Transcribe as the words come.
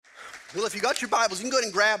Well, if you got your Bibles, you can go ahead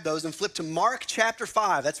and grab those and flip to Mark chapter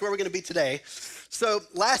 5. That's where we're going to be today. So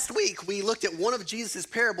last week, we looked at one of Jesus'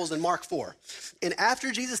 parables in Mark 4. And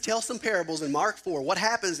after Jesus tells some parables in Mark 4, what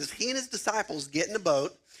happens is he and his disciples get in a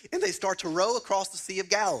boat and they start to row across the Sea of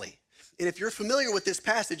Galilee. And if you're familiar with this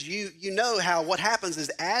passage, you know how what happens is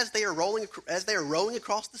as they are rowing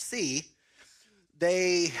across the sea,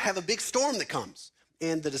 they have a big storm that comes.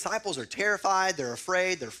 And the disciples are terrified, they're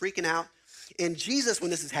afraid, they're freaking out. And Jesus,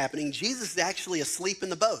 when this is happening, Jesus is actually asleep in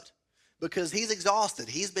the boat because he's exhausted.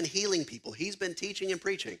 He's been healing people. He's been teaching and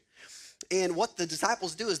preaching. And what the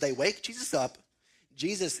disciples do is they wake Jesus up.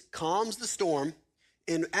 Jesus calms the storm.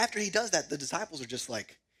 And after he does that, the disciples are just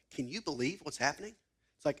like, can you believe what's happening?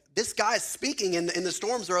 It's like, this guy's speaking and the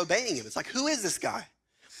storms are obeying him. It's like, who is this guy?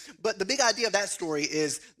 But the big idea of that story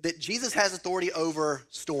is that Jesus has authority over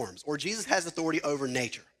storms, or Jesus has authority over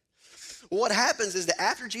nature. What happens is that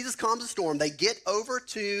after Jesus calms the storm, they get over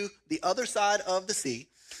to the other side of the sea,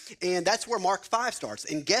 and that's where Mark 5 starts.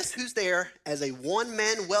 And guess who's there as a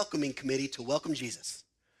one-man welcoming committee to welcome Jesus?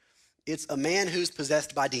 It's a man who's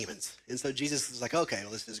possessed by demons. And so Jesus is like, okay,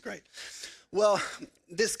 well, this is great. Well,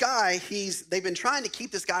 this guy, they've been trying to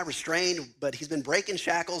keep this guy restrained, but he's been breaking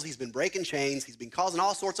shackles, he's been breaking chains, he's been causing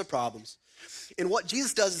all sorts of problems. And what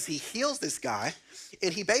Jesus does is he heals this guy,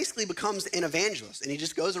 and he basically becomes an evangelist, and he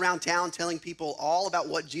just goes around town telling people all about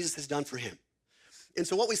what Jesus has done for him. And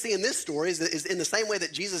so what we see in this story is in the same way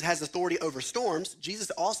that Jesus has authority over storms, Jesus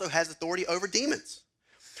also has authority over demons.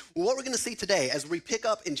 Well, what we're going to see today as we pick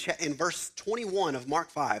up in verse 21 of Mark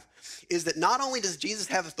 5 is that not only does Jesus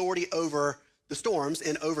have authority over the storms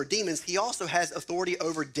and over demons, he also has authority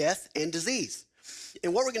over death and disease.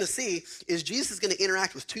 And what we're going to see is Jesus is going to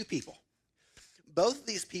interact with two people. Both of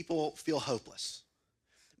these people feel hopeless.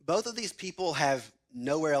 Both of these people have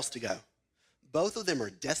nowhere else to go. Both of them are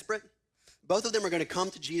desperate. Both of them are going to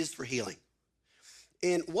come to Jesus for healing.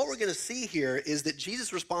 And what we're going to see here is that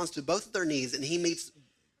Jesus responds to both of their needs, and he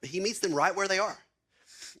meets them right where they are.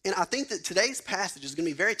 And I think that today's passage is going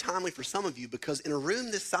to be very timely for some of you because in a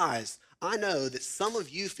room this size, I know that some of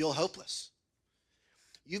you feel hopeless.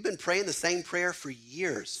 You've been praying the same prayer for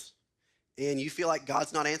years, and you feel like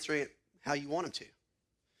God's not answering it how you want him to.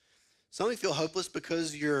 Some of you feel hopeless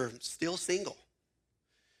because you're still single.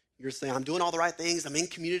 You're saying, I'm doing all the right things, I'm in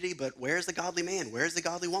community, but where's the godly man? Where's the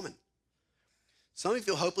godly woman? Some of you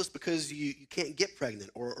feel hopeless because you can't get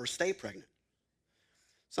pregnant or stay pregnant.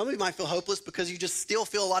 Some of you might feel hopeless because you just still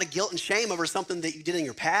feel a lot of guilt and shame over something that you did in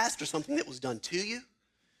your past or something that was done to you.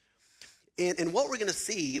 And what we're going to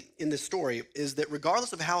see in this story is that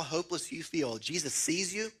regardless of how hopeless you feel, Jesus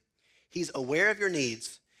sees you, he's aware of your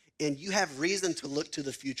needs, and you have reason to look to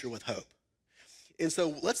the future with hope. And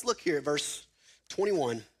so let's look here at verse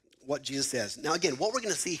 21, what Jesus says. Now again, what we're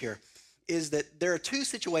going to see here is that there are two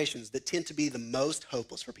situations that tend to be the most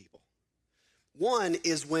hopeless for people. One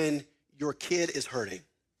is when your kid is hurting,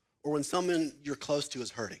 or when someone you're close to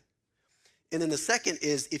is hurting. And then the second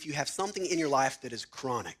is if you have something in your life that is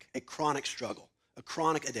chronic, a chronic struggle, a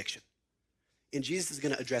chronic addiction. And Jesus is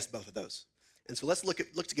going to address both of those. And so let's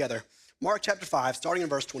look together. Mark chapter 5, starting in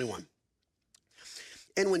verse 21.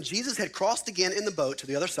 And when Jesus had crossed again in the boat to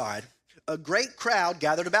the other side, a great crowd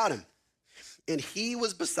gathered about him, and he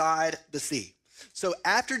was beside the sea. So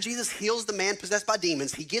after Jesus heals the man possessed by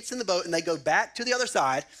demons, he gets in the boat and they go back to the other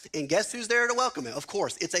side. And guess who's there to welcome him? Of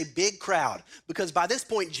course, it's a big crowd because by this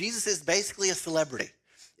point, Jesus is basically a celebrity.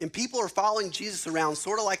 And people are following Jesus around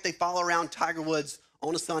sort of like they follow around Tiger Woods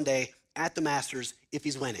on a Sunday at the Masters if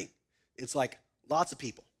he's winning. It's like lots of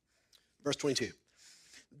people. Verse 22.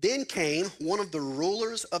 Then came one of the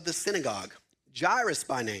rulers of the synagogue, Jairus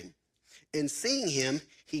by name, and seeing him,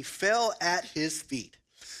 he fell at his feet.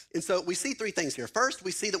 And so we see three things here. First,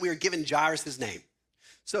 we see that we are given Jairus his name.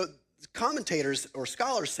 So commentators or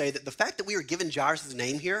scholars say that the fact that we are given Jairus his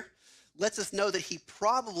name here lets us know that he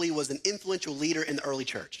probably was an influential leader in the early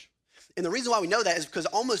church. And the reason why we know that is because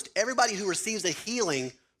almost everybody who receives a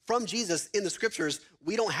healing from Jesus in the scriptures,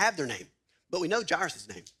 we don't have their name, but we know Jairus'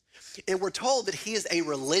 name. And we're told that he is a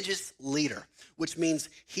religious leader, which means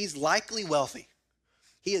he's likely wealthy.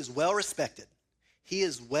 He is well respected. He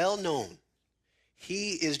is well known.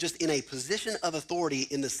 He is just in a position of authority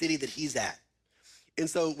in the city that he's at. And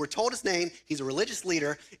so we're told his name, he's a religious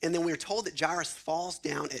leader, and then we're told that Jairus falls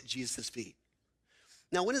down at Jesus' feet.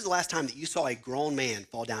 Now, when is the last time that you saw a grown man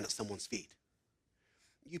fall down at someone's feet?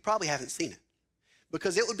 You probably haven't seen it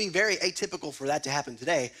because it would be very atypical for that to happen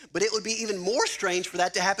today, but it would be even more strange for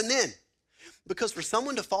that to happen then. Because for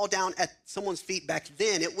someone to fall down at someone's feet back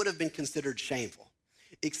then, it would have been considered shameful,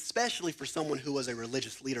 especially for someone who was a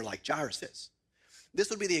religious leader like Jairus is. This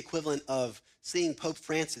would be the equivalent of seeing Pope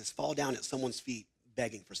Francis fall down at someone's feet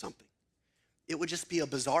begging for something. It would just be a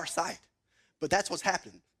bizarre sight. But that's what's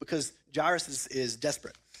happening because Jairus is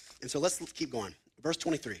desperate. And so let's keep going. Verse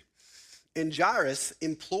 23. And Jairus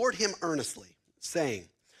implored him earnestly, saying,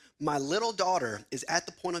 "My little daughter is at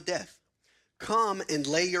the point of death. Come and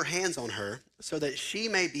lay your hands on her so that she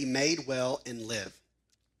may be made well and live."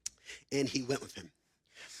 And he went with him.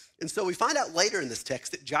 And so we find out later in this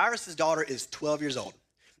text that Jairus' daughter is 12 years old.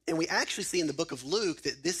 And we actually see in the book of Luke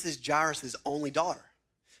that this is Jairus' only daughter.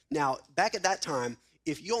 Now, back at that time,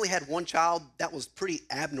 if you only had one child, that was pretty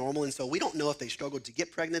abnormal. And so we don't know if they struggled to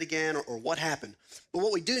get pregnant again or what happened. But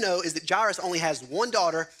what we do know is that Jairus only has one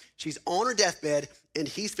daughter. She's on her deathbed, and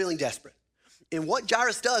he's feeling desperate. And what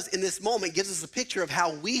Jairus does in this moment gives us a picture of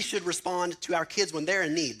how we should respond to our kids when they're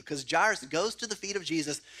in need, because Jairus goes to the feet of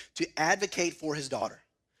Jesus to advocate for his daughter.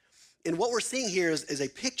 And what we're seeing here is a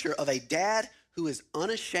picture of a dad who is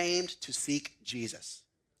unashamed to seek Jesus.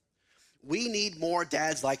 We need more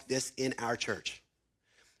dads like this in our church.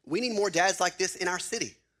 We need more dads like this in our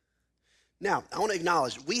city. Now, I want to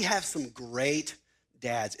acknowledge we have some great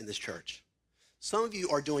dads in this church. Some of you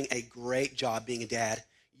are doing a great job being a dad.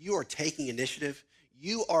 You are taking initiative.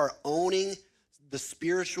 You are owning the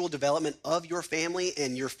spiritual development of your family,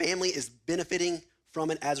 and your family is benefiting from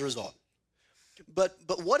it as a result. But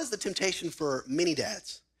what is the temptation for many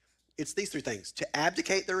dads? It's these three things: to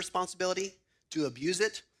abdicate their responsibility, to abuse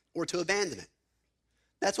it, or to abandon it.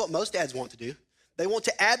 That's what most dads want to do. They want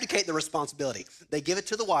to abdicate the responsibility. They give it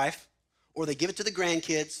to the wife, or they give it to the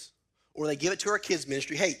grandkids, or they give it to our kids'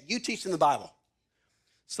 ministry. Hey, you teach them the Bible.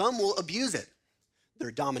 Some will abuse it.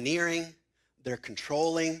 They're domineering, they're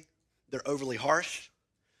controlling, they're overly harsh.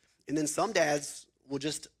 And then some dads will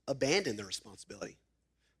just abandon their responsibility.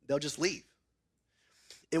 They'll just leave.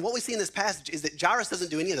 And what we see in this passage is that Jairus doesn't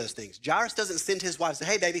do any of those things. Jairus doesn't send his wife and say,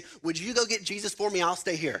 "Hey, baby, would you go get Jesus for me? I'll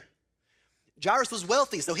stay here." Jairus was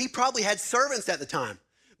wealthy, so he probably had servants at the time.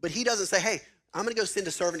 But he doesn't say, "Hey, I'm going to go send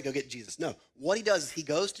a servant to go get Jesus." No, what he does is he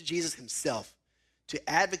goes to Jesus himself to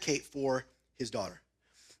advocate for his daughter.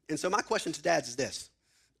 And so my question to dads is this: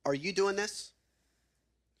 are you doing this?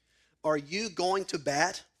 Are you going to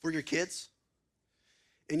bat for your kids?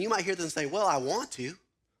 And you might hear them say, "Well, I want to.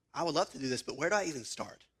 I would love to do this, but where do I even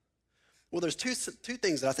start?" Well, there's two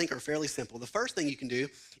things that I think are fairly simple. The first thing you can do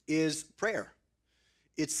is prayer.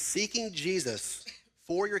 It's seeking Jesus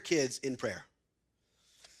for your kids in prayer.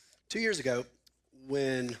 2 years ago,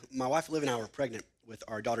 when my wife Liv and I were pregnant with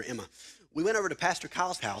our daughter Emma, we went over to Pastor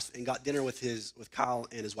Kyle's house and got dinner with Kyle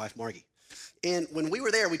and his wife Margie. And when we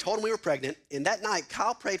were there, we told him we were pregnant. And that night,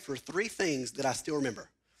 Kyle prayed for three things that I still remember.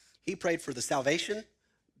 He prayed for the salvation,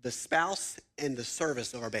 the spouse, and the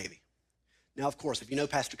service of our baby. Now, of course, if you know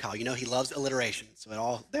Pastor Kyle, you know he loves alliteration. So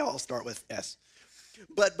they all start with S.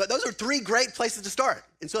 But those are three great places to start.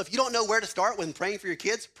 And so if you don't know where to start when praying for your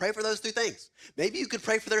kids, pray for those two things. Maybe you could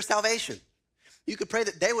pray for their salvation. You could pray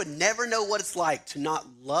that they would never know what it's like to not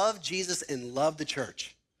love Jesus and love the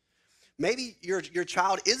church. Maybe your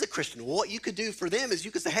child is a Christian. Well, what you could do for them is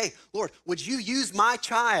you could say, "Hey, Lord, would you use my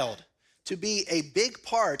child to be a big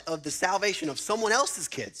part of the salvation of someone else's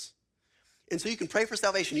kids?" And so you can pray for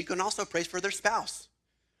salvation. You can also pray for their spouse.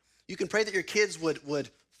 You can pray that your kids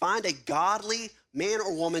would find a godly man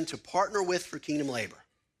or woman to partner with for kingdom labor.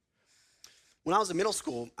 When I was in middle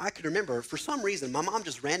school, I could remember, for some reason, my mom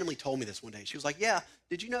just randomly told me this one day. She was like, "Yeah,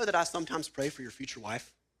 did you know that I sometimes pray for your future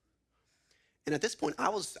wife?" And at this point, I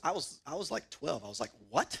was like 12. I was like,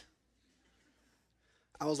 "What?"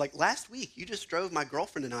 I was like, "Last week, you just drove my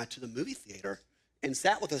girlfriend and I to the movie theater and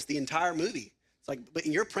sat with us the entire movie." It's like, "But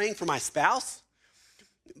you're praying for my spouse?"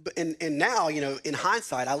 And now, in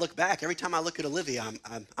hindsight, I look back. Every time I look at Olivia,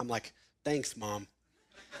 I'm like, "Thanks, Mom."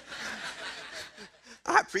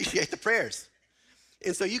 I appreciate the prayers.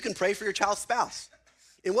 And so you can pray for your child's spouse.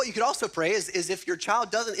 And what you could also pray is if your child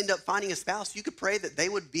doesn't end up finding a spouse, you could pray that they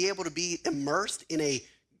would be able to be immersed in a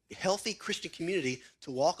healthy Christian community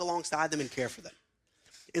to walk alongside them and care for them.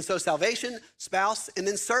 And so salvation, spouse, and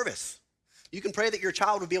then service. You can pray that your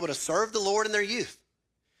child would be able to serve the Lord in their youth.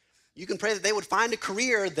 You can pray that they would find a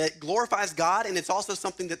career that glorifies God, and it's also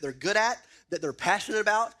something that they're good at, that they're passionate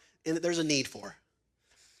about, and that there's a need for.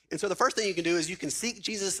 And so the first thing you can do is you can seek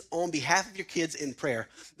Jesus on behalf of your kids in prayer.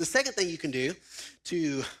 The second thing you can do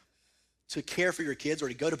to care for your kids or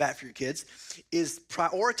to go to bat for your kids is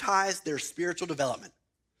prioritize their spiritual development.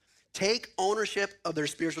 Take ownership of their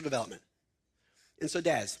spiritual development. And so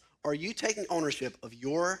dads, are you taking ownership of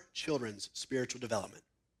your children's spiritual development?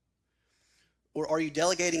 Or are you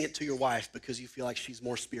delegating it to your wife because you feel like she's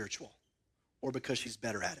more spiritual or because she's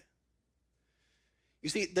better at it? You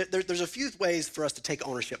see, there's a few ways for us to take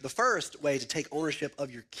ownership. The first way to take ownership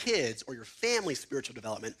of your kids or your family's spiritual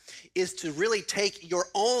development is to really take your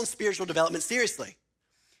own spiritual development seriously.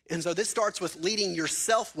 And so this starts with leading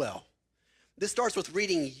yourself well. This starts with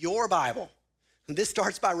reading your Bible. And this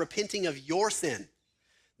starts by repenting of your sin.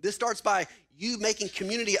 This starts by you making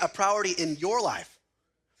community a priority in your life.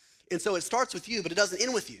 And so it starts with you, but it doesn't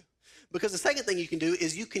end with you. Because the second thing you can do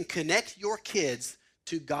is you can connect your kids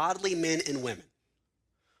to godly men and women.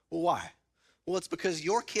 Well, why? Well, it's because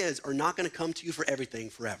your kids are not going to come to you for everything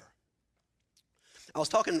forever. I was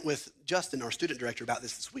talking with Justin, our student director, about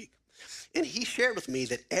this week. And he shared with me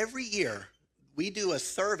that every year we do a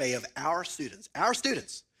survey of our students.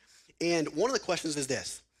 And one of the questions is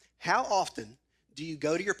this: how often do you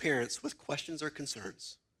go to your parents with questions or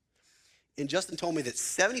concerns? And Justin told me that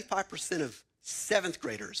 75% of seventh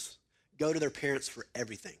graders go to their parents for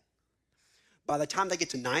everything. By the time they get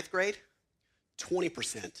to ninth grade,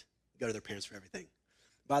 20% go to their parents for everything.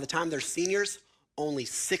 By the time they're seniors, only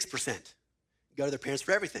 6% go to their parents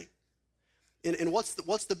for everything. And what's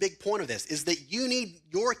the big point of this? Is that you need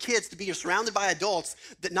your kids to be surrounded by adults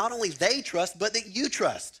that not only they trust, but that you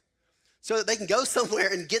trust. So that they can go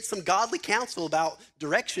somewhere and get some godly counsel about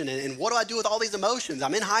direction and what do I do with all these emotions?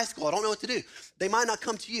 I'm in high school, I don't know what to do. They might not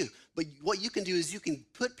come to you, but what you can do is you can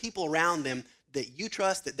put people around them that you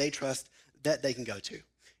trust, that they trust, that they can go to.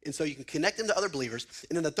 And so you can connect them to other believers.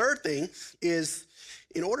 And then the third thing is,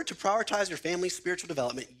 in order to prioritize your family's spiritual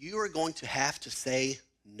development, you are going to have to say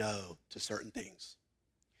no to certain things.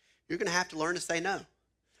 You're going to have to learn to say no.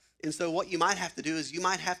 And so what you might have to do is you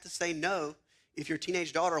might have to say no if your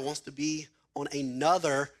teenage daughter wants to be on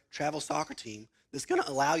another travel soccer team that's going to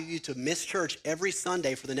allow you to miss church every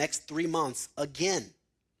Sunday for the next 3 months again.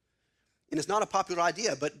 And it's not a popular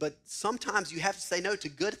idea, but sometimes you have to say no to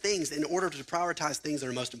good things in order to prioritize things that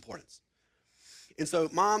are most important. And so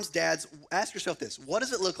moms, dads, ask yourself this: what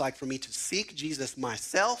does it look like for me to seek Jesus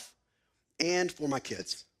myself and for my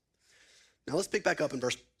kids? Now let's pick back up in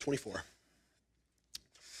verse 24.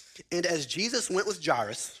 And as Jesus went with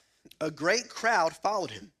Jairus, a great crowd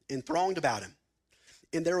followed him and thronged about him.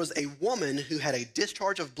 And there was a woman who had a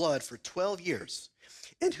discharge of blood for 12 years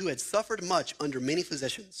and who had suffered much under many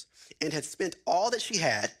physicians and had spent all that she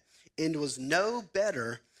had and was no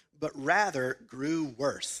better, but rather grew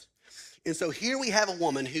worse. And so here we have a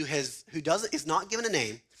woman who is not given a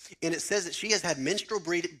name, and it says that she has had menstrual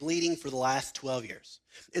bleeding for the last 12 years.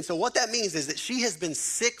 And so what that means is that she has been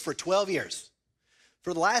sick for 12 years.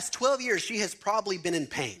 For the last 12 years, she has probably been in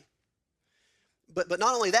pain. But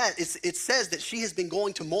not only that, it says that she has been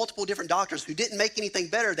going to multiple different doctors who didn't make anything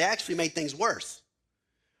better. They actually made things worse.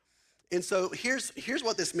 And so here's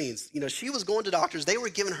what this means. You know, she was going to doctors. They were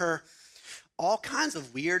giving her all kinds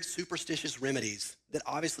of weird, superstitious remedies that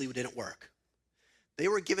obviously didn't work. They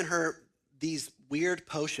were giving her these weird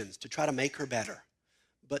potions to try to make her better,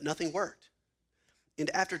 but nothing worked. And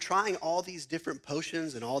after trying all these different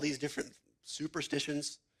potions and all these different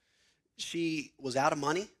superstitions, she was out of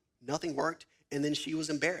money, nothing worked, and then she was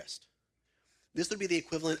embarrassed. This would be the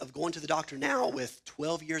equivalent of going to the doctor now with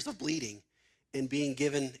 12 years of bleeding and being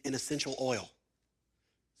given an essential oil.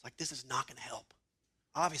 It's like, this is not gonna help,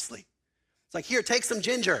 obviously. It's like, here, take some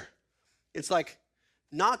ginger. It's like,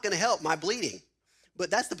 not gonna help my bleeding. But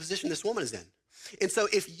that's the position this woman is in. And so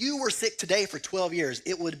if you were sick today for 12 years,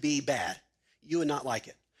 it would be bad. You would not like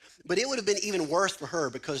it. But it would have been even worse for her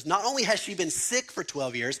because not only has she been sick for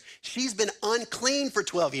 12 years, she's been unclean for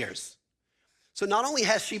 12 years. So not only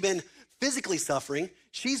has she been physically suffering,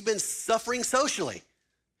 she's been suffering socially.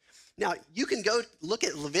 Now, you can go look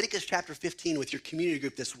at Leviticus chapter 15 with your community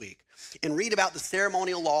group this week and read about the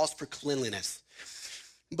ceremonial laws for cleanliness.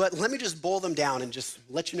 But let me just boil them down and just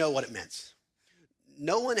let you know what it meant.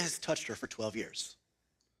 No one has touched her for 12 years.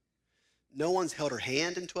 No one's held her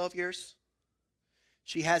hand in 12 years.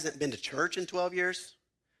 She hasn't been to church in 12 years,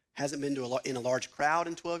 hasn't been in a large crowd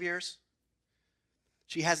in 12 years.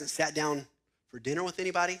 She hasn't sat down for dinner with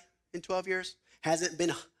anybody in 12 years, hasn't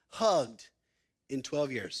been hugged in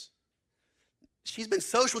 12 years. She's been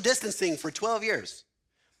social distancing for 12 years.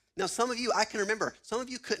 Now, some of you, I can remember, some of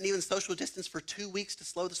you couldn't even social distance for 2 weeks to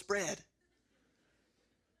slow the spread,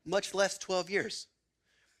 much less 12 years.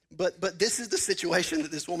 But this is the situation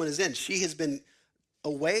that this woman is in. She has been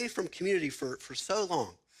away from community for so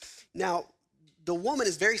long. Now, the woman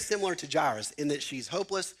is very similar to Jairus in that she's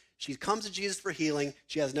hopeless. She comes to Jesus for healing.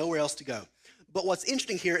 She has nowhere else to go. But what's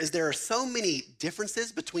interesting here is there are so many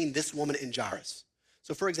differences between this woman and Jairus.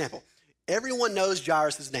 So for example, everyone knows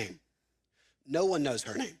Jairus' name. No one knows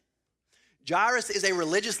her name. Jairus is a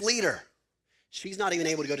religious leader. She's not even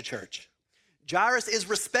able to go to church. Jairus is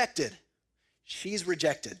respected. She's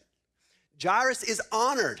rejected. Jairus is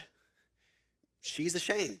honored. She's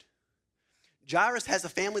ashamed. Jairus has a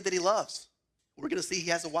family that he loves. We're going to see he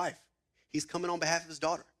has a wife. He's coming on behalf of his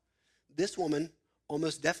daughter. This woman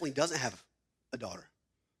almost definitely doesn't have a daughter,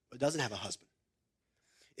 or doesn't have a husband.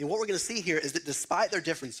 And what we're going to see here is that despite their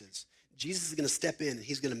differences, Jesus is going to step in and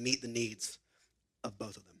he's going to meet the needs of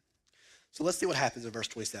both of them. So let's see what happens in verse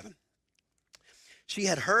 27. She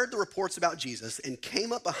had heard the reports about Jesus and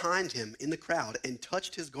came up behind him in the crowd and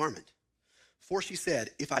touched his garment. For she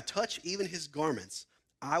said, if I touch even his garments,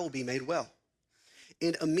 I will be made well.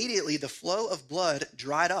 And immediately the flow of blood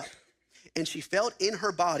dried up, and she felt in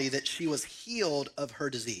her body that she was healed of her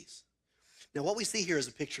disease. Now, what we see here is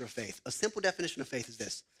a picture of faith. A simple definition of faith is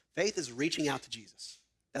this. Faith is reaching out to Jesus.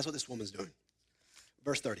 That's what this woman's doing.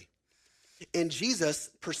 Verse 30. And Jesus,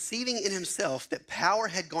 perceiving in himself that power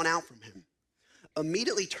had gone out from him,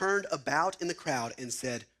 immediately turned about in the crowd and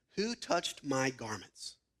said, who touched my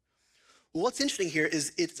garments? Well, what's interesting here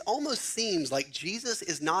is it almost seems like Jesus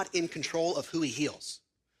is not in control of who he heals.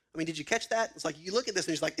 I mean, did you catch that? It's like you look at this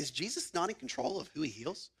and you're like, is Jesus not in control of who he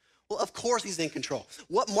heals? Well, of course he's in control.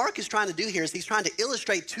 What Mark is trying to do here is he's trying to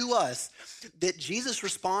illustrate to us that Jesus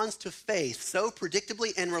responds to faith so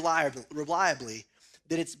predictably and reliably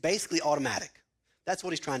that it's basically automatic. That's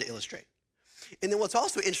what he's trying to illustrate. And then what's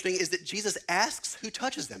also interesting is that Jesus asks who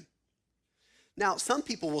touches them. Now, some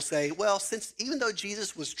people will say, well, since even though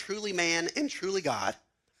Jesus was truly man and truly God,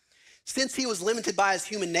 since he was limited by his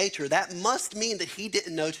human nature, that must mean that he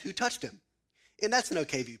didn't know who touched him. And that's an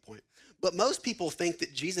okay viewpoint. But most people think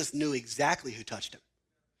that Jesus knew exactly who touched him.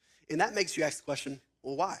 And that makes you ask the question,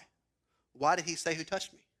 well, why? Why did he say who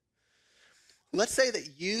touched me? Let's say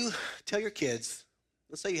that you tell your kids,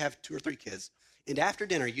 let's say you have 2 or 3 kids, and after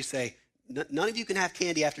dinner you say, none of you can have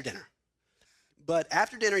candy after dinner. But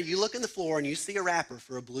after dinner, you look in the floor and you see a wrapper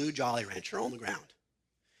for a blue Jolly Rancher on the ground.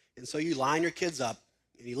 And so you line your kids up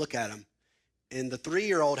and you look at them, and the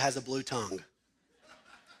 3-year-old has a blue tongue.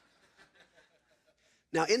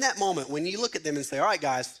 Now, in that moment, when you look at them and say, all right,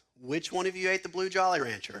 guys, which one of you ate the blue Jolly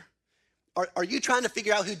Rancher? Are you trying to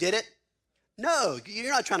figure out who did it? No,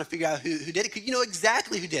 you're not trying to figure out who did it, because you know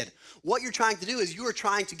exactly who did it. What you're trying to do is you are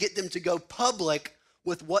trying to get them to go public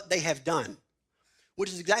with what they have done, which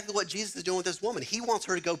is exactly what Jesus is doing with this woman. He wants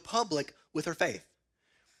her to go public with her faith.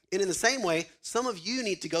 And in the same way, some of you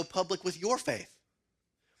need to go public with your faith.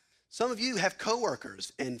 Some of you have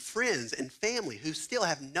coworkers and friends and family who still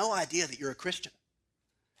have no idea that you're a Christian.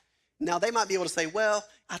 Now, they might be able to say, well,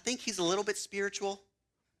 I think he's a little bit spiritual.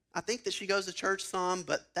 I think that she goes to church some,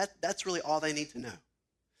 but that's really all they need to know.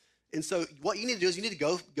 And so what you need to do is you need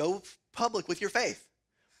to go public with your faith.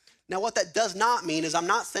 Now, what that does not mean is I'm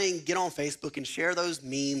not saying get on Facebook and share those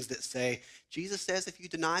memes that say, Jesus says, if you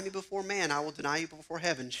deny me before man, I will deny you before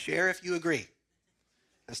heaven. Share if you agree.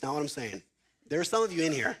 That's not what I'm saying. There are some of you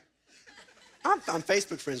in here. I'm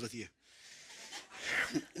Facebook friends with you.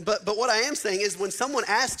 But what I am saying is when someone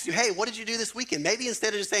asks you, hey, what did you do this weekend? Maybe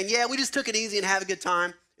instead of just saying, yeah, we just took it easy and had a good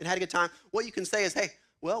time, what you can say is, hey,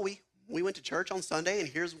 well, we went to church on Sunday, and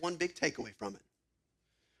here's one big takeaway from it.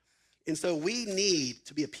 And so we need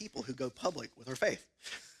to be a people who go public with our faith.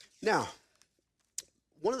 Now,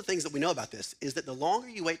 one of the things that we know about this is that the longer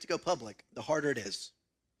you wait to go public, the harder it is.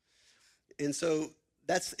 And so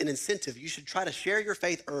that's an incentive. You should try to share your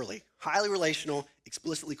faith early, highly relational,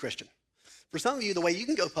 explicitly Christian. For some of you, the way you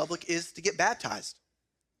can go public is to get baptized.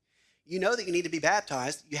 You know that you need to be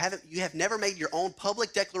baptized. You have never made your own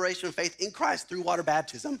public declaration of faith in Christ through water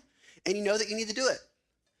baptism, and you know that you need to do it.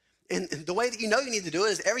 And the way that you know you need to do it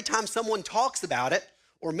is every time someone talks about it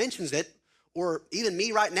or mentions it, or even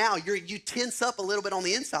me right now, you tense up a little bit on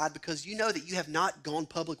the inside because you know that you have not gone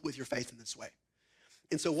public with your faith in this way.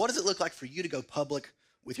 And so what does it look like for you to go public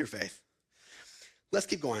with your faith? Let's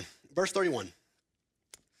keep going. Verse 31.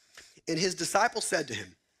 And his disciples said to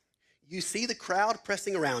him, you see the crowd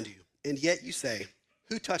pressing around you, and yet you say,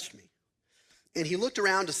 who touched me? And he looked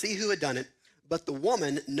around to see who had done it, but the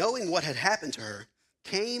woman, knowing what had happened to her,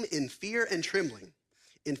 came in fear and trembling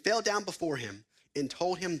and fell down before him and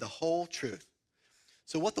told him the whole truth.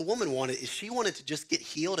 So what the woman wanted is she wanted to just get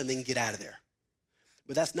healed and then get out of there.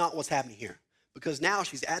 But that's not what's happening here, because now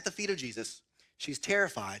she's at the feet of Jesus. She's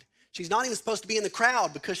terrified. She's not even supposed to be in the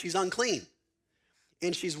crowd because she's unclean.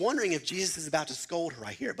 And she's wondering if Jesus is about to scold her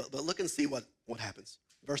right here. But look and see what happens.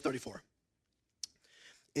 Verse 34.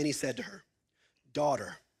 And he said to her,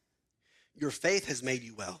 daughter, your faith has made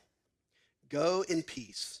you well. Go in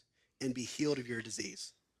peace and be healed of your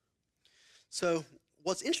disease. So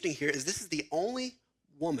what's interesting here is this is the only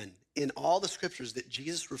woman in all the scriptures that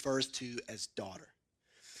Jesus refers to as daughter.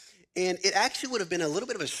 And it actually would have been a little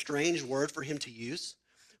bit of a strange word for him to use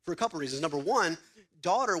for a couple of reasons. Number one,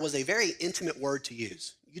 daughter was a very intimate word to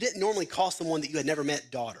use. You didn't normally call someone that you had never met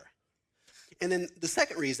daughter. And then the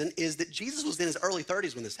second reason is that Jesus was in his early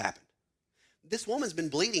 30s when this happened. This woman's been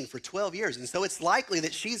bleeding for 12 years, and so it's likely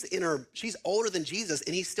that she's older than Jesus,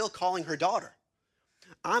 and he's still calling her daughter.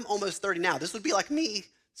 I'm almost 30 now. This would be like me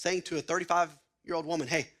saying to a 35-year-old woman,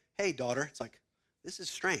 hey, daughter. It's like, this is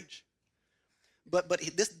strange. But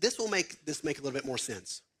this will make this make a little bit more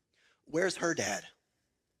sense. Where's her dad?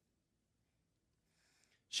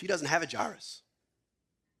 She doesn't have a Jairus.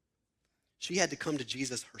 She had to come to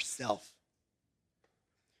Jesus herself.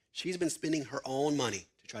 She's been spending her own money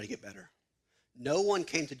to try to get better. No one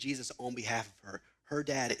came to Jesus on behalf of her. Her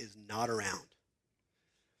dad is not around.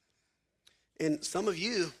 And some of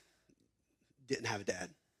you didn't have a dad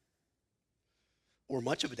or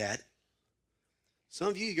much of a dad. Some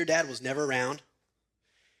of you, your dad was never around.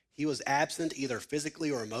 He was absent either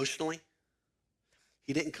physically or emotionally.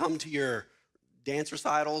 He didn't come to your dance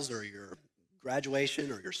recitals or your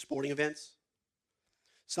graduation or your sporting events.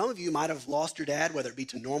 Some of you might have lost your dad, whether it be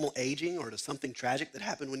to normal aging or to something tragic that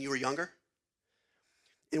happened when you were younger.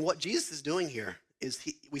 And what Jesus is doing here is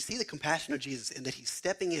we see the compassion of Jesus in that he's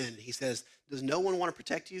stepping in. He says, does no one want to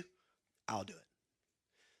protect you? I'll do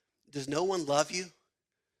it. Does no one love you?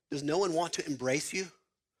 Does no one want to embrace you?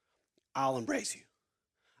 I'll embrace you.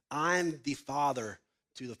 I'm the father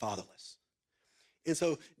to the fatherless. And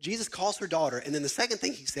so Jesus calls her daughter. And then the second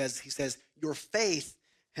thing he says, your faith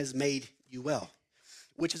has made you well,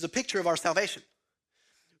 which is a picture of our salvation.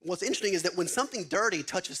 What's interesting is that when something dirty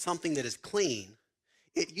touches something that is clean,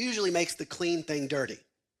 it usually makes the clean thing dirty.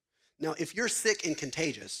 Now, if you're sick and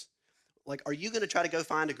contagious, like, are you going to try to go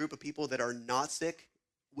find a group of people that are not sick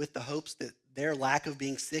with the hopes that their lack of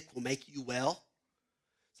being sick will make you well?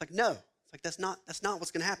 It's like, no. It's like, that's not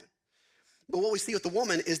what's going to happen. But what we see with the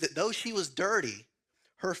woman is that though she was dirty,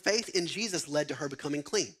 her faith in Jesus led to her becoming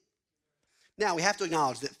clean. Now, we have to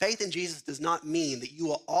acknowledge that faith in Jesus does not mean that you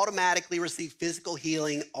will automatically receive physical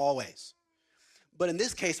healing always. But in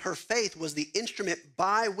this case, her faith was the instrument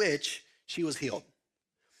by which she was healed.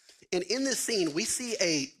 And in this scene, we see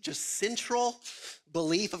a just central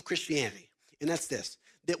belief of Christianity. And that's this,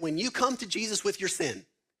 that when you come to Jesus with your sin,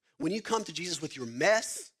 when you come to Jesus with your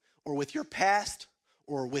mess or with your past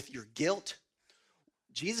or with your guilt,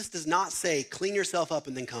 Jesus does not say, clean yourself up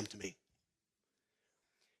and then come to me.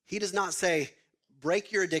 He does not say,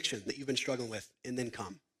 break your addiction that you've been struggling with and then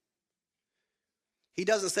come. He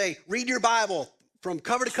doesn't say, read your Bible from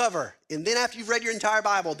cover to cover, and then after you've read your entire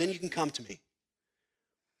Bible, then you can come to me.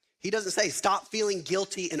 He doesn't say, stop feeling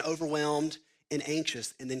guilty and overwhelmed and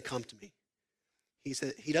anxious and then come to me.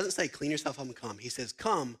 He doesn't say, clean yourself up and come. He says,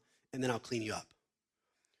 come, and then I'll clean you up,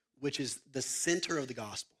 which is the center of the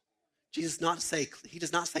gospel. He does not say,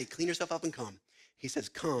 clean yourself up and come. He says,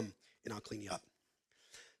 come, and I'll clean you up.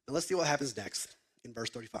 Now let's see what happens next in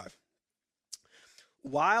verse 35.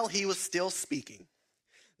 While he was still speaking,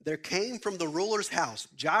 there came from the ruler's house,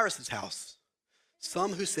 Jairus' house,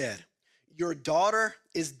 some who said, your daughter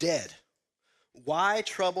is dead. Why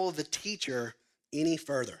trouble the teacher any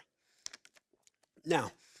further?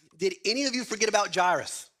 Now, did any of you forget about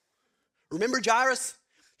Jairus? Remember Jairus?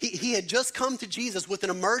 He had just come to Jesus with an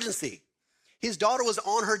emergency. His daughter was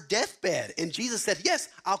on her deathbed, and Jesus said, yes,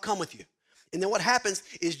 I'll come with you. And then what happens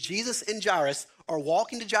is Jesus and Jairus are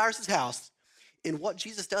walking to Jairus' house, and what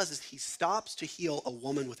Jesus does is he stops to heal a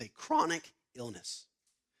woman with a chronic illness.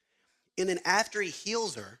 And then after he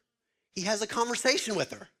heals her, he has a conversation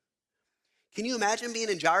with her. Can you imagine being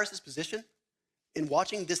in Jairus' position and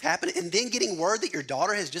watching this happen and then getting word that your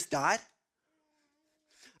daughter has just died?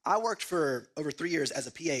 I worked for over 3 years as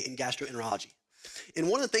a PA in gastroenterology. And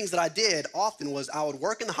one of the things that I did often was I would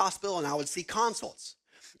work in the hospital and I would see consults.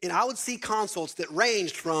 And I would see consults that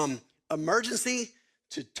ranged from emergency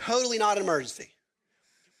to totally not an emergency.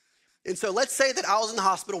 And so let's say that I was in the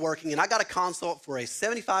hospital working and I got a consult for a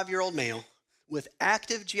 75-year-old male with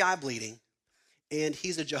active GI bleeding, and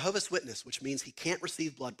he's a Jehovah's Witness, which means he can't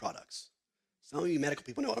receive blood products. Some of you medical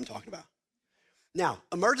people know what I'm talking about. Now,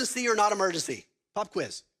 emergency or not emergency? Pop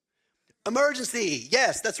quiz. Emergency,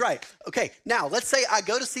 yes, that's right. Okay, now let's say I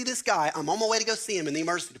go to see this guy. I'm on my way to go see him in the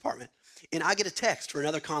emergency department, and I get a text for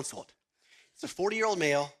another consult. It's a 40-year-old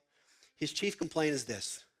male. His chief complaint is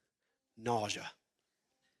this: nausea.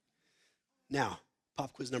 Now,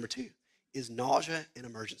 pop quiz number 2. Is nausea an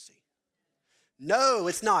emergency? No,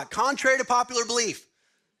 it's not. Contrary to popular belief,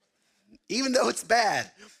 even though it's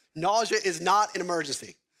bad, nausea is not an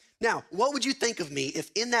emergency. Now, what would you think of me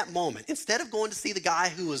if in that moment, instead of going to see the guy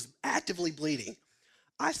who was actively bleeding,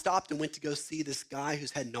 I stopped and went to go see this guy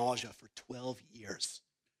who's had nausea for 12 years.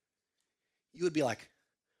 You would be like,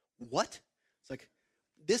 what? It's like,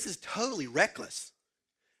 this is totally reckless.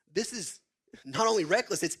 This is not only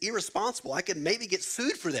reckless, it's irresponsible. I could maybe get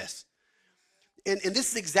sued for this. And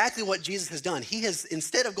this is exactly what Jesus has done. He has,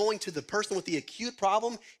 instead of going to the person with the acute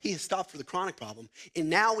problem, he has stopped for the chronic problem. And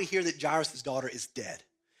now we hear that Jairus' daughter is dead.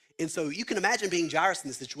 And so you can imagine being Jairus in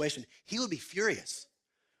this situation. He would be furious.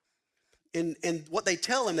 And what they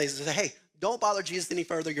tell him, they say, hey, don't bother Jesus any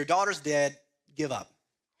further. Your daughter's dead. Give up.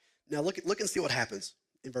 Now look and see what happens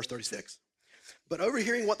in verse 36. But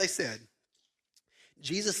overhearing what they said,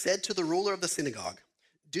 Jesus said to the ruler of the synagogue,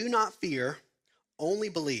 do not fear, only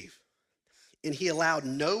believe. And he allowed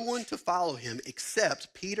no one to follow him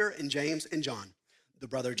except Peter and James and John, the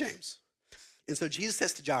brother of James. And so Jesus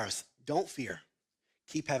says to Jairus, don't fear,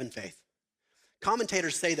 keep having faith.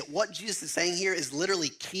 Commentators say that what Jesus is saying here is literally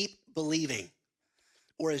keep believing.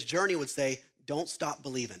 Or as Journey would say, don't stop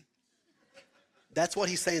believing. That's what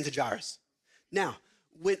he's saying to Jairus. Now,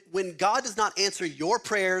 when God does not answer your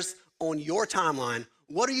prayers on your timeline,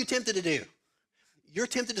 what are you tempted to do? You're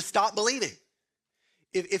tempted to stop believing.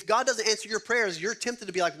 If God doesn't answer your prayers, you're tempted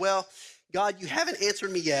to be like, well, God, you haven't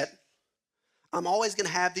answered me yet. I'm always going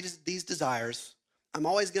to have these desires. I'm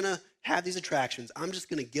always going to have these attractions. I'm just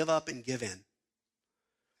going to give up and give in.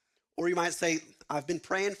 Or you might say, I've been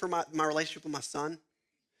praying for my relationship with my son.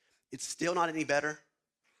 It's still not any better.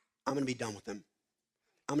 I'm going to be done with him.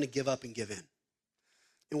 I'm going to give up and give in.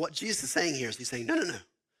 And what Jesus is saying here is he's saying, no,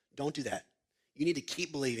 don't do that. You need to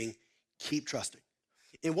keep believing, keep trusting.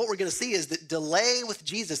 And what we're going to see is that delay with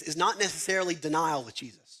Jesus is not necessarily denial with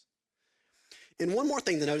Jesus. And one more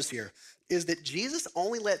thing to notice here is that Jesus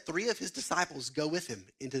only let 3 of his disciples go with him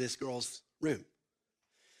into this girl's room.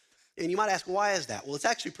 And you might ask, why is that? Well, it's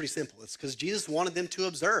actually pretty simple. It's because Jesus wanted them to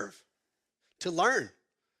observe, to learn.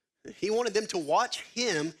 He wanted them to watch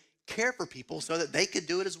him care for people so that they could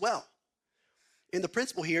do it as well. And the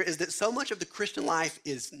principle here is that so much of the Christian life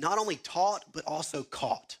is not only taught, but also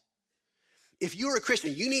caught. If you're a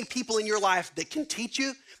Christian, you need people in your life that can teach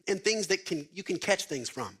you and things that you can catch things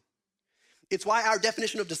from. It's why our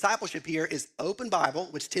definition of discipleship here is open Bible,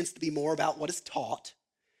 which tends to be more about what is taught,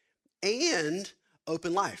 and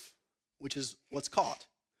open life, which is what's caught.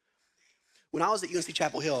 When I was at UNC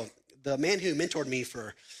Chapel Hill, the man who mentored me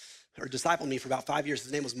or discipled me for about 5 years,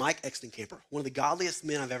 his name was Mike Exton-Camper, one of the godliest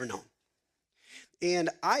men I've ever known.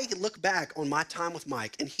 And I look back on my time with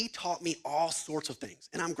Mike, and he taught me all sorts of things,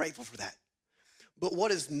 and I'm grateful for that. But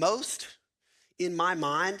what is most in my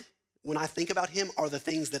mind when I think about him are the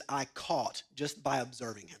things that I caught just by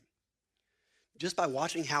observing him. Just by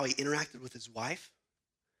watching how he interacted with his wife,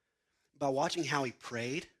 by watching how he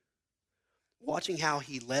prayed, watching how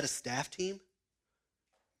he led a staff team,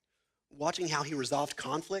 watching how he resolved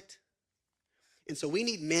conflict. And so we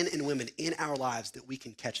need men and women in our lives that we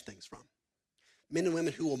can catch things from. Men and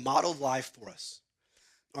women who will model life for us.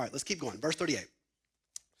 All right, let's keep going. Verse 38.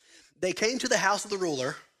 They came to the house of the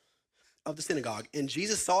ruler of the synagogue, and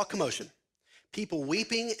Jesus saw a commotion, people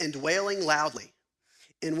weeping and wailing loudly.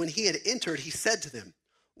 And when he had entered, he said to them,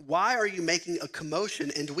 why are you making a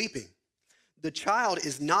commotion and weeping? The child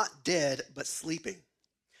is not dead, but sleeping.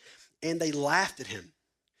 And they laughed at him.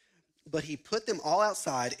 But he put them all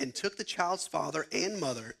outside and took the child's father and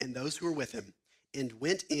mother and those who were with him and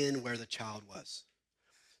went in where the child was.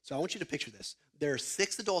 So I want you to picture this. There are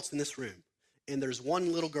 6 adults in this room, and there's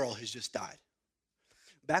one little girl who's just died.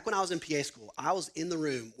 Back when I was in PA school, I was in the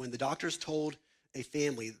room when the doctors told a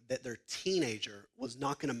family that their teenager was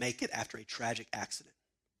not going to make it after a tragic accident.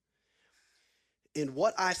 And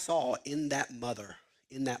what I saw in that mother,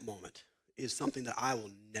 in that moment, is something that I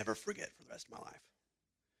will never forget for the rest of my life.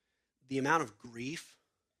 The amount of grief,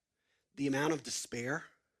 the amount of despair.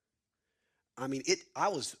 I mean, I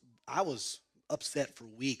was upset for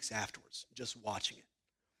weeks afterwards, just watching it.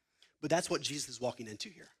 But that's what Jesus is walking into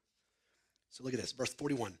here. So look at this, verse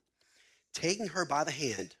 41. Taking her by the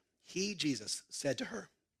hand, he, Jesus, said to her,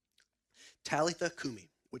 Talitha Kumi,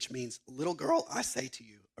 which means, little girl, I say to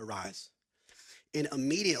you, arise. And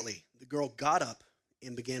immediately the girl got up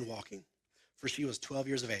and began walking, for she was 12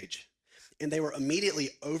 years of age. And they were immediately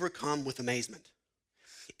overcome with amazement.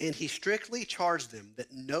 And he strictly charged them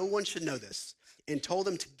that no one should know this, and told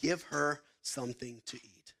them to give her something to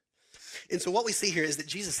eat. And so what we see here is that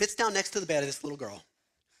Jesus sits down next to the bed of this little girl.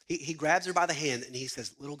 He grabs her by the hand and he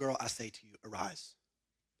says, little girl, I say to you, arise.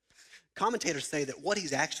 Commentators say that what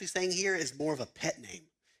he's actually saying here is more of a pet name.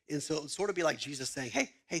 And so it would sort of be like Jesus saying,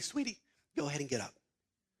 hey, sweetie, go ahead and get up.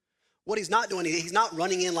 What he's not doing, he's not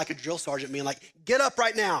running in like a drill sergeant being like, get up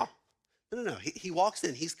right now. No. He walks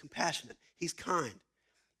in, he's compassionate, he's kind.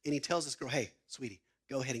 and he tells this girl, hey, sweetie,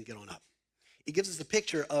 go ahead and get on up. He gives us a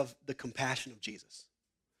picture of the compassion of Jesus.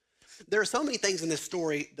 There are so many things in this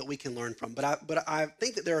story that we can learn from, but I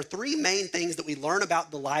think that there are three main things that we learn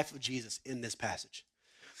about the life of Jesus in this passage.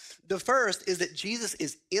 The first is that Jesus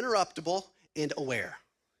is interruptible and aware.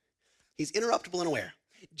 He's interruptible and aware.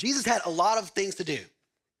 Jesus had a lot of things to do.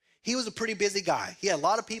 He was a pretty busy guy. He had a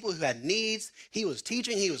lot of people who had needs. He was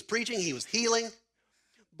teaching, he was preaching, he was healing.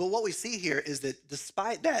 But what we see here is that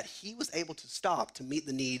despite that, he was able to stop to meet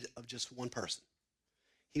the need of just one person.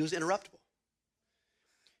 He was interruptible.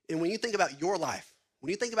 And when you think about your life, when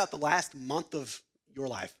you think about the last month of your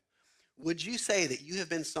life, would you say that you have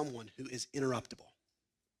been someone who is interruptible?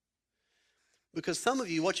 Because some of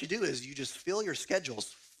you, what you do is you just fill your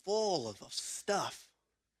schedules full of stuff.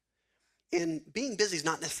 And being busy is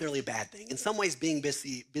not necessarily a bad thing. In some ways, being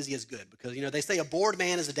busy is good because, they say a bored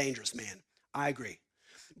man is a dangerous man. I agree.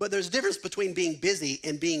 But there's a difference between being busy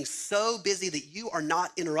and being so busy that you are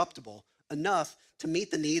not interruptible enough to meet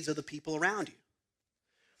the needs of the people around you.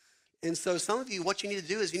 And so some of you, what you need to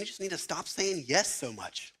do is you just need to stop saying yes so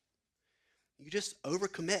much. You just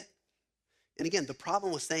overcommit. And again, the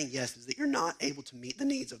problem with saying yes is that you're not able to meet the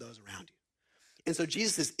needs of those around you. And so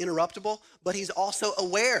Jesus is interruptible, but he's also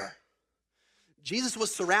aware. Jesus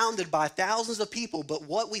was surrounded by thousands of people, but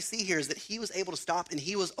what we see here is that he was able to stop and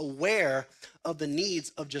he was aware of the needs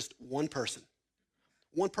of just one person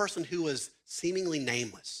who was seemingly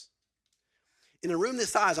nameless. In a room this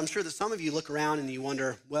size, I'm sure that some of you look around and you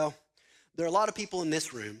wonder, well, there are a lot of people in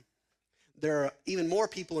this room. There are even more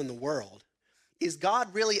people in the world. Is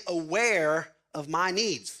God really aware of my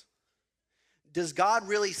needs? Does God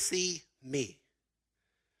really see me?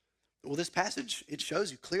 Well, this passage, it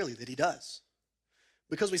shows you clearly that he does.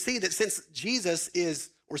 Because we see that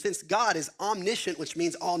since God is omniscient, which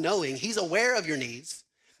means all-knowing, he's aware of your needs.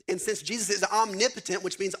 And since Jesus is omnipotent,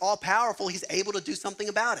 which means all-powerful, he's able to do something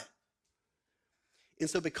about it. And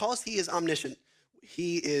so because he is omniscient,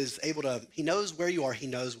 he knows where you are, he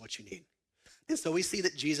knows what you need. And so we see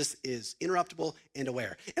that Jesus is interruptible and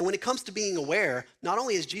aware. And when it comes to being aware, not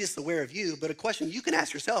only is Jesus aware of you, but a question you can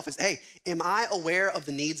ask yourself is, hey, am I aware of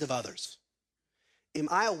the needs of others? Am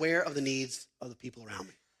I aware of the needs of the people around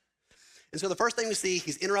me? And so the first thing we see,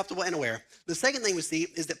 he's interruptible and aware. The second thing we see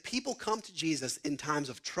is that people come to Jesus in times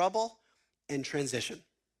of trouble and transition.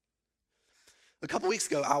 A couple weeks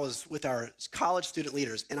ago, I was with our college student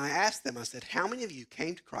leaders, and I asked them, I said, how many of you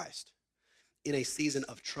came to Christ in a season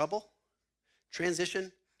of trouble,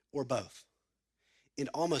 transition, or both? And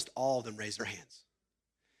almost all of them raised their hands.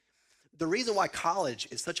 The reason why college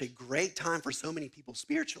is such a great time for so many people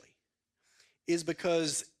spiritually is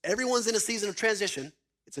because everyone's in a season of transition.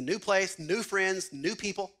 It's a new place, new friends, new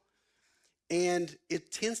people, and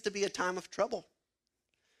it tends to be a time of trouble.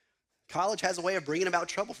 College has a way of bringing about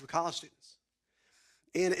trouble for college students.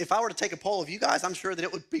 And if I were to take a poll of you guys, I'm sure that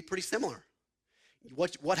it would be pretty similar.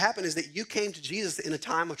 What happened is that you came to Jesus in a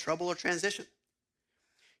time of trouble or transition.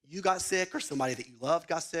 You got sick, or somebody that you loved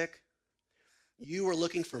got sick. You were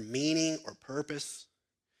looking for meaning or purpose.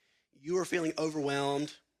 You were feeling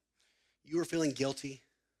overwhelmed. You were feeling guilty.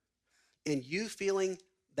 And you feeling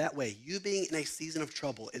that way, you being in a season of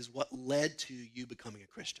trouble, is what led to you becoming a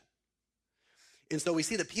Christian. And so we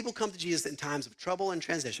see that people come to Jesus in times of trouble and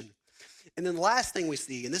transition. And then the last thing we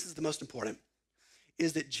see, and this is the most important,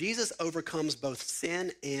 is that Jesus overcomes both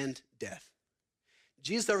sin and death.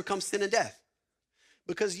 Jesus overcomes sin and death.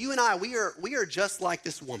 Because you and I, we are just like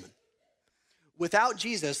this woman. Without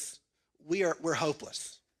Jesus, we're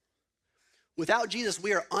hopeless. Without Jesus,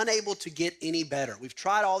 we are unable to get any better. We've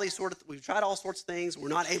tried all sorts of things. We're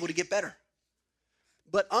not able to get better.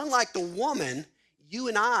 But unlike the woman, you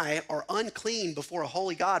and I are unclean before a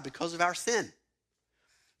holy God because of our sin.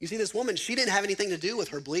 You see, this woman, she didn't have anything to do with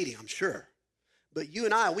her bleeding, I'm sure. But you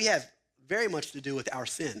and I, we have very much to do with our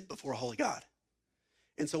sin before a holy God.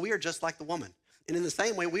 And so we are just like the woman. And in the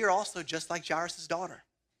same way, we are also just like Jairus' daughter.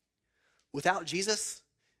 Without Jesus,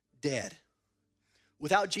 dead.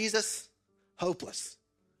 Without Jesus, hopeless.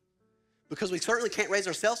 Because we certainly can't raise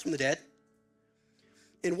ourselves from the dead.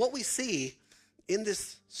 And what we see in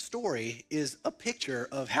this story is a picture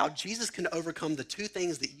of how Jesus can overcome the two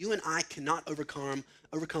things that you and I cannot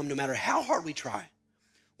overcome no matter how hard we try,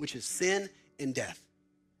 which is sin and death.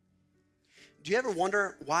 Do you ever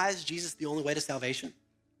wonder, why is Jesus the only way to salvation?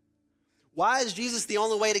 Why is Jesus the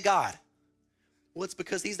only way to God? Well, it's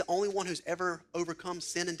because he's the only one who's ever overcome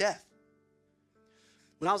sin and death.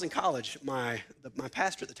 When I was in college, my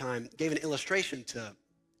pastor at the time gave an illustration to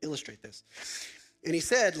illustrate this. And he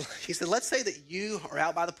said, let's say that you are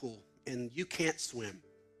out by the pool and you can't swim,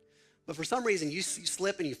 But for some reason, you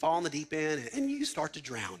slip and you fall in the deep end and you start to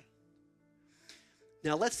drown.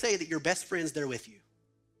 Now, let's say that your best friend's there with you,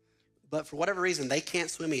 but for whatever reason, they can't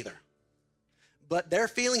swim either. But they're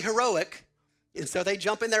feeling heroic, and so they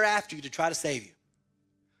jump in there after you to try to save you.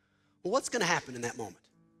 Well, what's going to happen in that moment?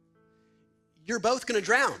 You're both going to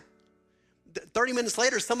drown. 30 minutes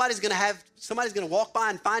later, somebody's going to walk by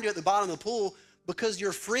and find you at the bottom of the pool because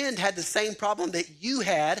your friend had the same problem that you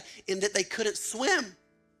had in that they couldn't swim.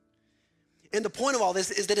 And the point of all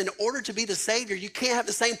this is that in order to be the Savior, you can't have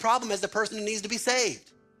the same problem as the person who needs to be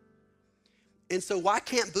saved. And so why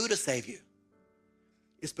can't Buddha save you?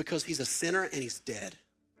 It's because he's a sinner and he's dead.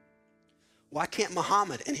 Why can't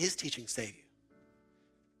Muhammad and his teaching save you?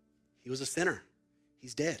 He was a sinner.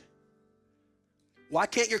 He's dead. Why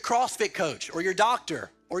can't your CrossFit coach or your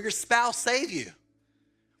doctor or your spouse save you?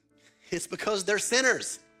 It's because they're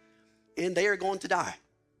sinners and they are going to die.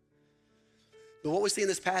 But what we see in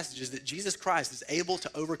this passage is that Jesus Christ is able to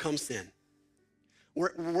overcome sin.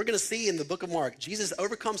 We're going to see in the book of Mark, Jesus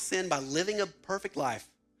overcomes sin by living a perfect life.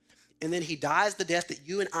 And then he dies the death that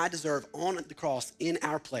you and I deserve on the cross in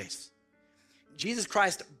our place. Jesus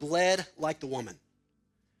Christ bled like the woman.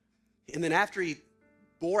 And then after he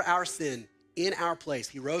bore our sin in our place,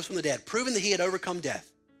 he rose from the dead, proving that he had overcome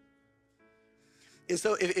death. And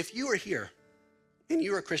so if you are here and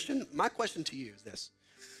you are a Christian, my question to you is this.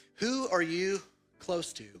 Who are you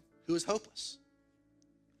close to who is hopeless?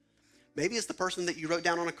 Maybe it's the person that you wrote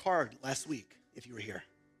down on a card last week if you were here.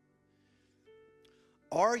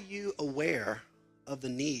 Are you aware of the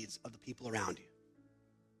needs of the people around you?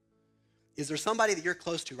 Is there somebody that you're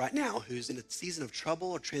close to right now who's in a season of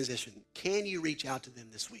trouble or transition? Can you reach out to them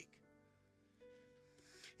this week?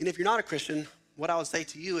 And if you're not a Christian, what I would say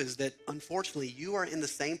to you is that unfortunately you are in the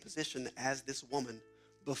same position as this woman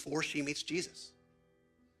before she meets Jesus.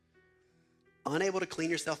 Unable to clean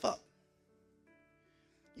yourself up.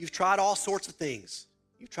 You've tried all sorts of things.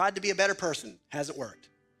 You've tried to be a better person, hasn't worked.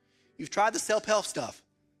 You've tried the self-help stuff,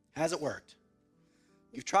 hasn't worked.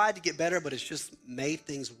 You've tried to get better, but it's just made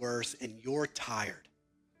things worse and you're tired.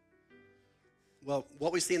 Well,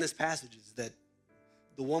 what we see in this passage is that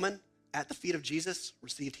the woman at the feet of Jesus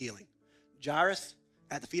received healing. Jairus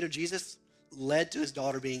at the feet of Jesus led to his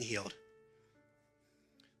daughter being healed.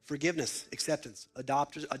 Forgiveness, acceptance,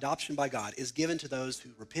 adoption by God is given to those who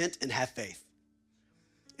repent and have faith.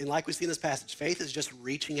 And like we see in this passage, faith is just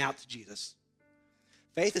reaching out to Jesus.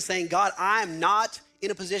 Faith is saying, God, I'm not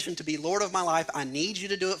in a position to be Lord of my life. I need you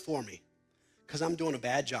to do it for me because I'm doing a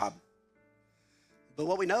bad job. But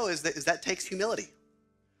what we know is that takes humility.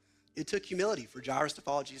 It took humility for Jairus to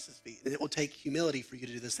fall at Jesus' feet, and it will take humility for you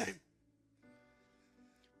to do the same.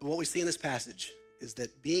 But what we see in this passage is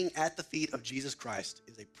that being at the feet of Jesus Christ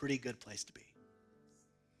is a pretty good place to be.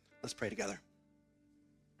 Let's pray together.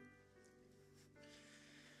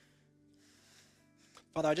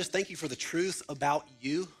 Father, I just thank you for the truth about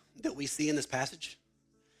you that we see in this passage.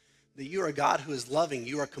 That you are a God who is loving,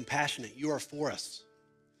 you are compassionate, you are for us.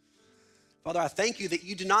 Father, I thank you that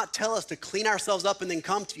you do not tell us to clean ourselves up and then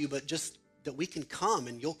come to you, but just that we can come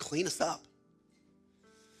and you'll clean us up.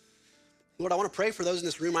 Lord, I want to pray for those in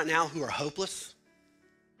this room right now who are hopeless,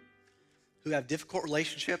 who have difficult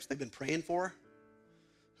relationships they've been praying for,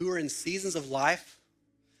 who are in seasons of life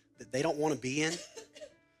that they don't want to be in,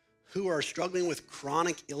 who are struggling with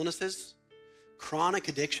chronic illnesses, chronic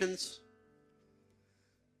addictions.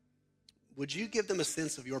 Would you give them a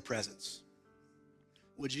sense of your presence?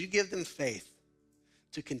 Would you give them faith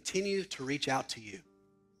to continue to reach out to you?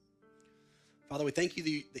 Father, we thank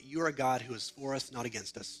you that you are a God who is for us, not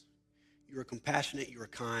against us. You are compassionate, you are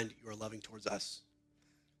kind, you are loving towards us.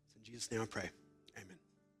 In Jesus' name I pray.